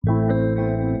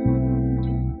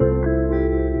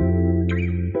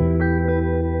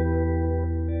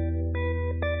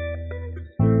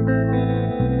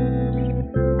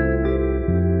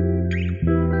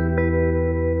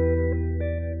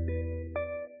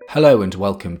Hello and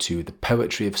welcome to The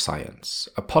Poetry of Science,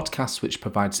 a podcast which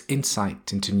provides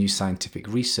insight into new scientific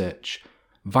research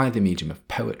via the medium of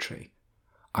poetry.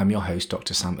 I'm your host,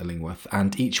 Dr. Sam Illingworth,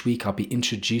 and each week I'll be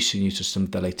introducing you to some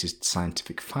of the latest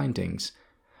scientific findings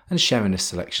and sharing a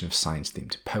selection of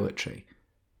science-themed poetry.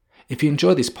 If you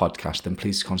enjoy this podcast, then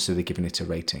please consider giving it a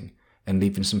rating and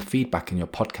leaving some feedback in your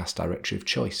podcast directory of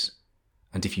choice.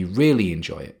 And if you really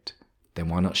enjoy it, then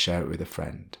why not share it with a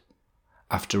friend?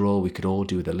 After all, we could all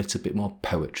do with a little bit more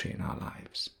poetry in our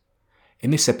lives.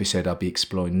 In this episode, I'll be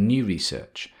exploring new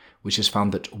research which has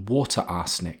found that water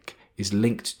arsenic is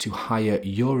linked to higher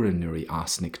urinary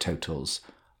arsenic totals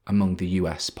among the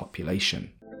US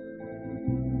population.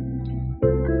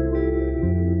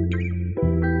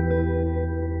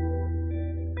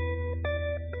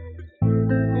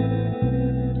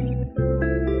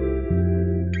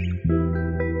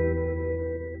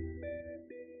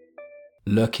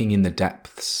 Lurking in the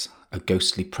depths, a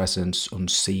ghostly presence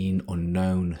unseen,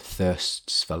 unknown,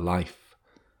 thirsts for life.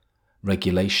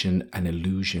 Regulation and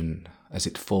illusion as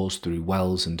it falls through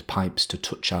wells and pipes to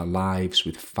touch our lives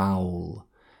with foul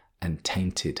and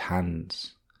tainted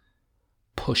hands.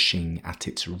 Pushing at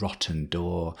its rotten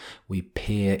door, we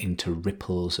peer into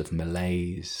ripples of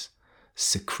malaise,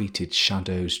 secreted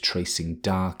shadows tracing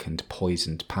dark and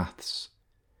poisoned paths.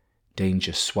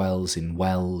 Danger swells in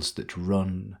wells that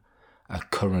run, a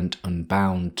current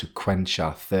unbound to quench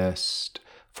our thirst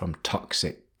from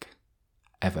toxic,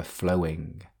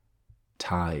 ever-flowing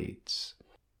tides.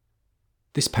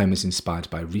 This poem is inspired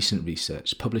by recent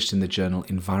research published in the journal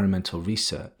Environmental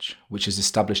Research, which has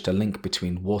established a link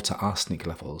between water arsenic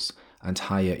levels and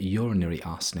higher urinary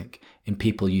arsenic in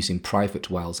people using private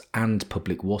wells and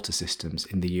public water systems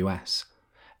in the US,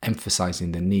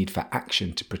 emphasising the need for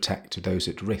action to protect those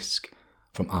at risk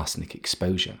from arsenic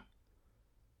exposure.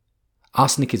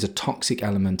 Arsenic is a toxic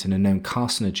element and a known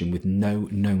carcinogen with no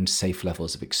known safe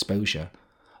levels of exposure.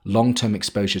 Long-term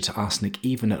exposure to arsenic,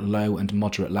 even at low and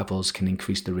moderate levels, can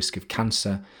increase the risk of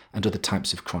cancer and other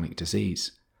types of chronic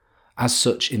disease. As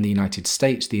such, in the United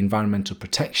States, the Environmental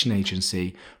Protection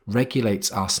Agency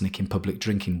regulates arsenic in public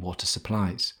drinking water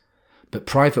supplies. But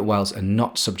private wells are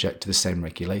not subject to the same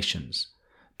regulations.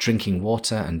 Drinking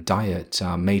water and diet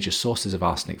are major sources of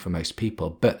arsenic for most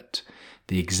people, but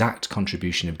the exact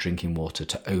contribution of drinking water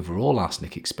to overall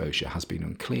arsenic exposure has been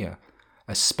unclear,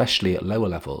 especially at lower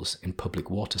levels in public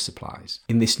water supplies.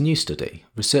 In this new study,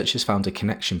 researchers found a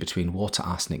connection between water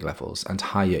arsenic levels and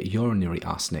higher urinary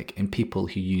arsenic in people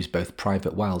who use both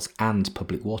private wells and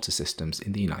public water systems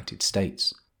in the United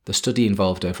States. The study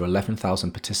involved over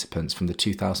 11,000 participants from the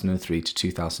 2003 to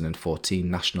 2014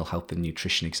 National Health and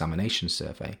Nutrition Examination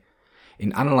Survey.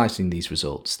 In analysing these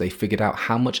results, they figured out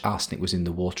how much arsenic was in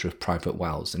the water of private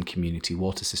wells and community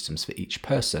water systems for each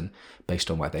person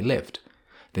based on where they lived.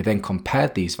 They then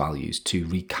compared these values to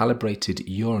recalibrated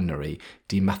urinary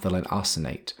dimethylate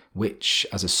arsenate, which,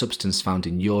 as a substance found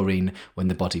in urine when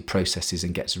the body processes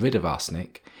and gets rid of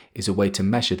arsenic, is a way to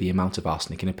measure the amount of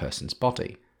arsenic in a person's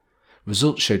body.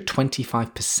 Results showed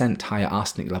 25% higher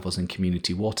arsenic levels in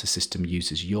community water system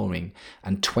users' urine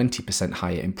and 20%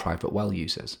 higher in private well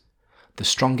users. The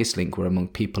strongest link were among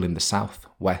people in the South,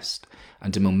 West,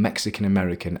 and among Mexican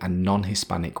American and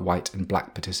non-Hispanic white and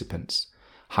black participants,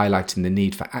 highlighting the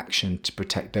need for action to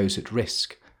protect those at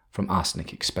risk from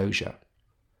arsenic exposure.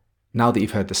 Now that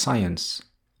you've heard the science,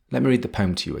 let me read the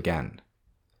poem to you again.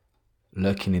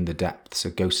 Lurking in the depths, a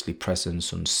ghostly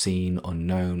presence unseen,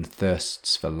 unknown,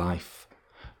 thirsts for life,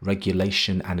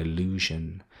 regulation and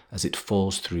illusion, as it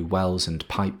falls through wells and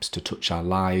pipes to touch our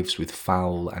lives with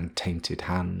foul and tainted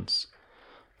hands.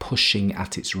 Pushing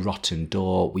at its rotten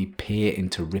door, we peer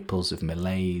into ripples of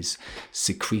malaise,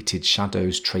 secreted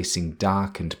shadows tracing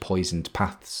dark and poisoned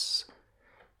paths.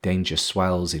 Danger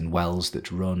swells in wells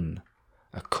that run,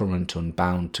 a current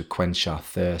unbound to quench our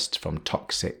thirst from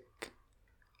toxic,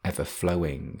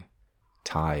 ever-flowing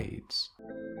tides.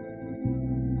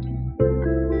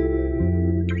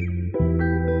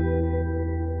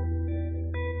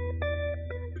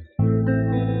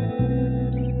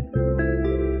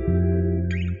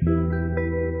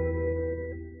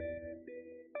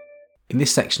 In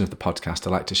this section of the podcast,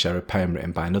 I'd like to share a poem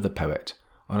written by another poet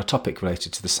on a topic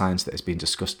related to the science that has been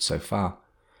discussed so far.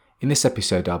 In this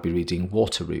episode, I'll be reading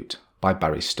Water Route by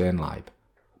Barry Sternleib.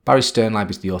 Barry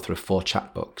Sternleib is the author of 4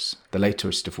 chapbooks, the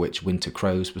latest of which, Winter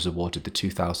Crows, was awarded the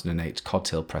 2008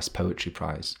 Codhill Press Poetry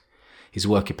Prize. His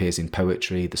work appears in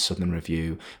Poetry, The Southern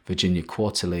Review, Virginia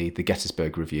Quarterly, The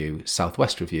Gettysburg Review,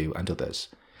 Southwest Review, and others.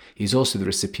 He is also the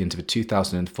recipient of a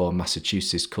 2004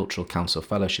 Massachusetts Cultural Council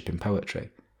Fellowship in Poetry.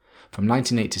 From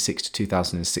 1986 to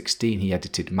 2016, he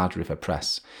edited Mad River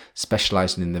Press,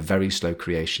 specialising in the very slow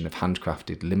creation of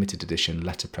handcrafted limited edition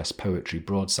letterpress poetry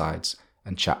broadsides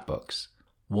and chapbooks.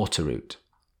 Waterroute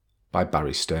by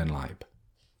Barry Sternleib.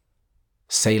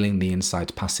 Sailing the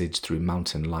inside passage through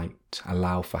mountain light,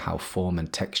 allow for how form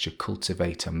and texture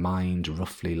cultivate a mind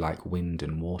roughly like wind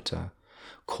and water.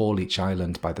 Call each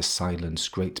island by the silence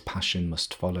great passion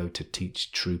must follow to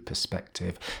teach true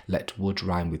perspective. Let wood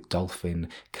rhyme with dolphin,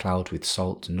 cloud with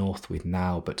salt, north with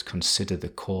now, but consider the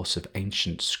course of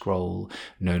ancient scroll,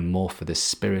 known more for the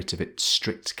spirit of its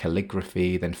strict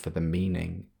calligraphy than for the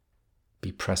meaning.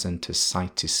 Be present as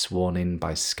sight is sworn in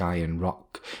by sky and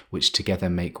rock, which together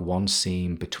make one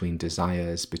seam between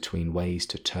desires, between ways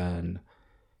to turn.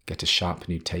 Get a sharp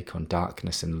new take on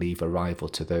darkness and leave a rival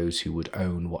to those who would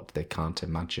own what they can't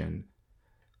imagine.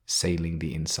 Sailing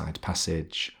the inside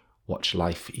passage, watch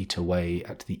life eat away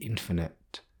at the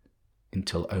infinite,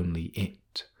 until only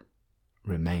it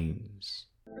remains.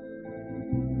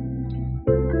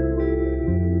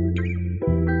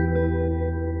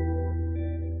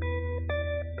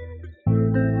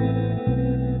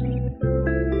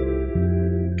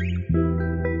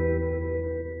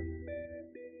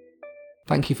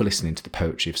 Thank you for listening to the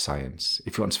Poetry of Science.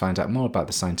 If you want to find out more about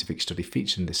the scientific study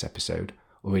featured in this episode,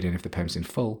 or read any of the poems in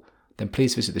full, then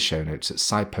please visit the show notes at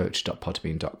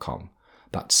scipoetry.podbean.com.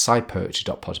 That's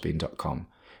scipoetry.podbean.com,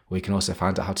 where you can also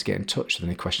find out how to get in touch with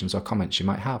any questions or comments you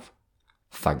might have.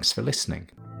 Thanks for listening.